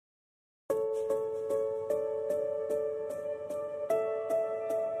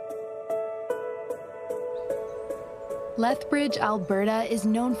Lethbridge, Alberta is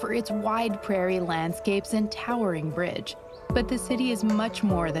known for its wide prairie landscapes and towering bridge, but the city is much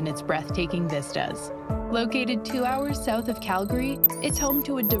more than its breathtaking vistas. Located 2 hours south of Calgary, it's home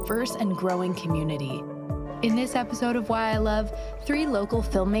to a diverse and growing community. In this episode of Why I Love, 3 local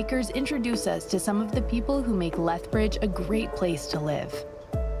filmmakers introduce us to some of the people who make Lethbridge a great place to live.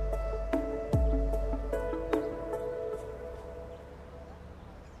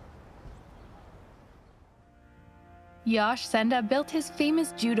 Yosh Senda built his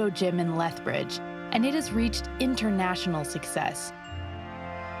famous Judo Gym in Lethbridge, and it has reached international success.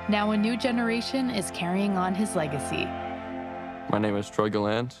 Now a new generation is carrying on his legacy. My name is Troy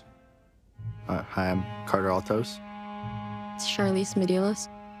Gallant. Hi, I'm Carter Altos. It's Charlize Medeiros.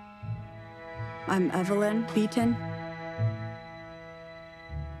 I'm Evelyn Beaton.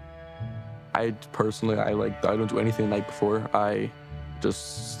 I don't do anything the night before. I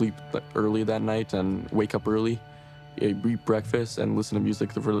just sleep early that night and wake up early. I eat breakfast and listen to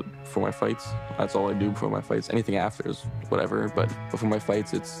music for my fights. That's all I do before my fights. Anything after is whatever, but before my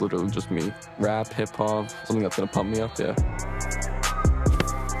fights, it's literally just me. Rap, hip-hop, something that's gonna pump me up, yeah.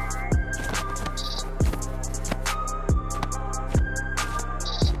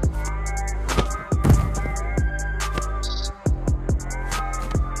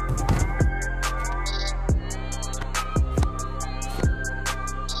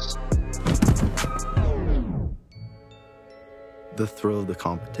 The thrill of the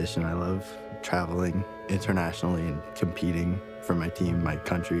competition. I love traveling internationally and competing for my team, my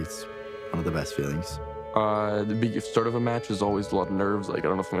country. It's one of the best feelings. The start of a match is always a lot of nerves. Like, I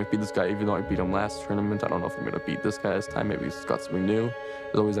don't know if I'm gonna beat this guy, even though I beat him last tournament. I don't know if I'm gonna beat this guy this time. Maybe he's got something new.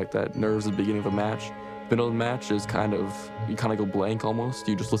 There's always like that nerves at the beginning of a match. Middle of the match is you kind of go blank almost.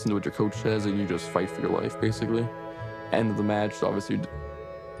 You just listen to what your coach says and you just fight for your life, basically. End of the match obviously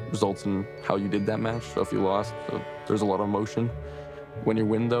results in how you did that match. So if you lost, there's a lot of emotion. When you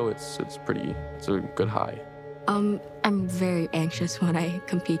win, though, it's a good high. I'm very anxious when I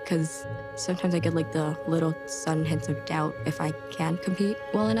compete because sometimes I get like the little sudden hints of doubt if I can compete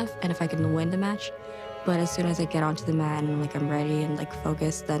well enough and if I can win the match. But as soon as I get onto the mat and like I'm ready and like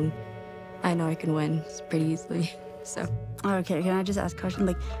focused, then I know I can win pretty easily. So. Okay, can I just ask a question?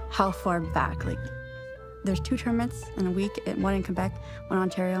 Like, how far back? Like, there's 2 tournaments in a week, one in Quebec, one in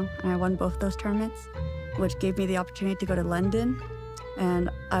Ontario, and I won both those tournaments, which gave me the opportunity to go to London.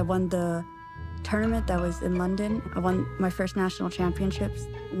 And I won the tournament that was in London. I won my first national championships,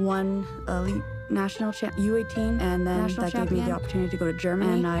 won elite national U18, and then that gave me the opportunity to go to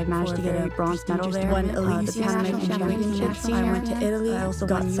Germany. And I managed to get a bronze medal there. Won elite the Pan championships. I went to Italy. I also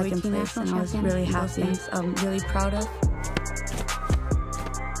got second place, and I was really happy. I'm really proud of.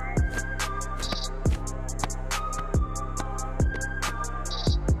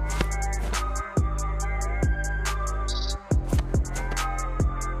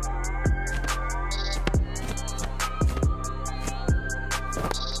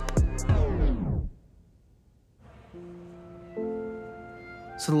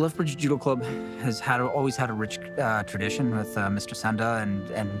 So the Lethbridge Judo Club has always had a rich tradition with Mr. Senda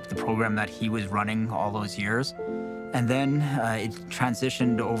and the program that he was running all those years. And then it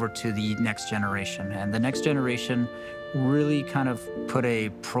transitioned over to the next generation. And the next generation really kind of put a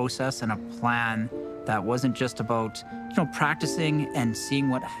process and a plan that wasn't just about, practicing and seeing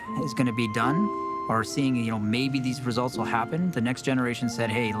what is going to be done or seeing, maybe these results will happen. The next generation said,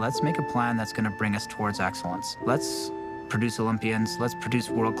 hey, let's make a plan that's going to bring us towards excellence. Let's produce Olympians, let's produce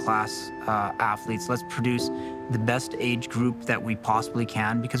world-class athletes, let's produce the best age group that we possibly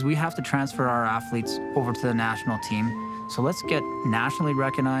can, because we have to transfer our athletes over to the national team. So let's get nationally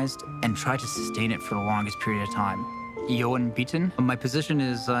recognized and try to sustain it for the longest period of time. Yosh Beaton. My position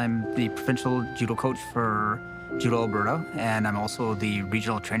is I'm the provincial judo coach for Judo Alberta, and I'm also the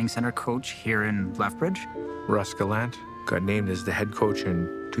regional training center coach here in Lethbridge. Russ Gallant got named as the head coach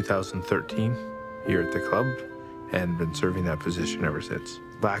in 2013 here at the club, and been serving that position ever since.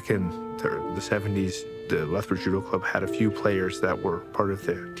 Back in the 70s, the Lethbridge Judo Club had a few players that were part of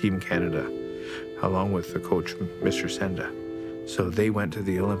the Team Canada, along with the coach, Mr. Senda. So they went to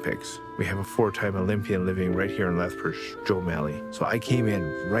the Olympics. We have a 4-time Olympian living right here in Lethbridge, Joe Malley. So I came in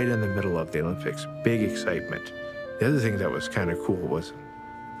right in the middle of the Olympics, big excitement. The other thing that was kind of cool was,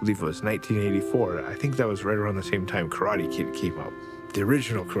 I believe it was 1984, I think that was right around the same time Karate Kid came out, the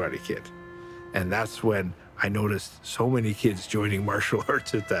original Karate Kid. And that's when I noticed so many kids joining martial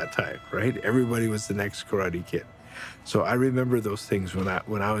arts at that time, right? Everybody was the next Karate Kid. So I remember those things when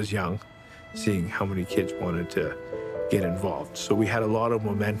I was young, seeing how many kids wanted to get involved. So we had a lot of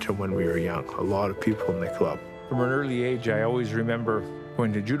momentum when we were young, a lot of people in the club. From an early age, I always remember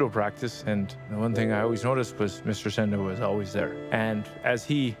going to judo practice, and the one thing I always noticed was Mr. Senda was always there. And as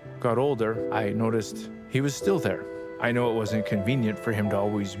he got older, I noticed he was still there. I know it wasn't convenient for him to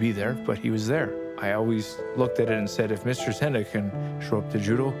always be there, but he was there. I always looked at it and said, if Mr. Senda can show up to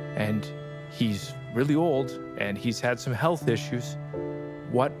judo and he's really old and he's had some health issues,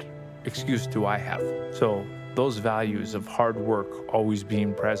 what excuse do I have? So those values of hard work, always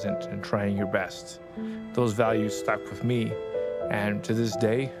being present and trying your best, those values stuck with me. And to this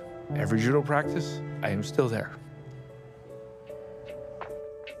day, every judo practice, I am still there.